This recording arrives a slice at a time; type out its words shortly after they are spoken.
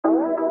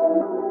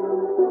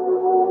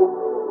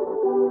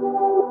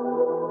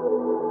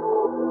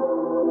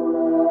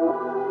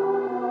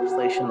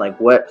Like,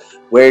 what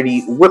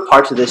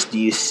parts of this do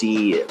you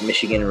see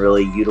Michigan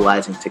really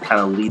utilizing to kind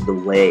of lead the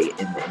way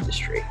in the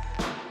industry?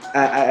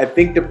 I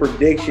think the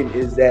prediction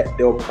is that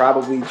they'll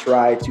probably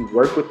try to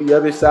work with the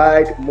other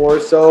side more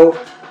so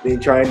than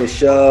trying to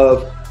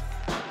shove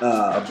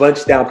a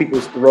bunch down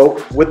people's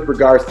throat with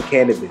regards to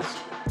cannabis.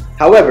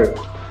 However,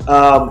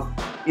 a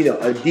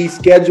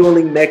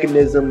descheduling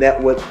mechanism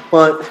that would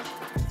punt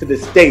to the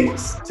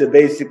states to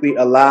basically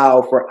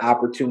allow for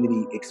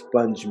opportunity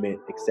expungement,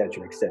 et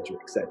cetera,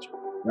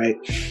 right?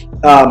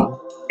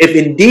 If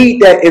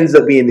indeed that ends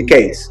up being the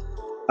case,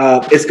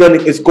 it's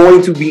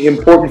going to be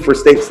important for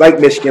states like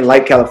Michigan,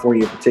 like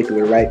California in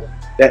particular, right?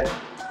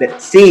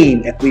 That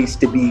seem at least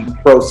to be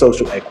pro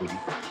social equity,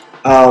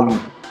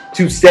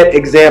 to set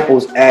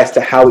examples as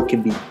to how it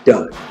can be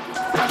done.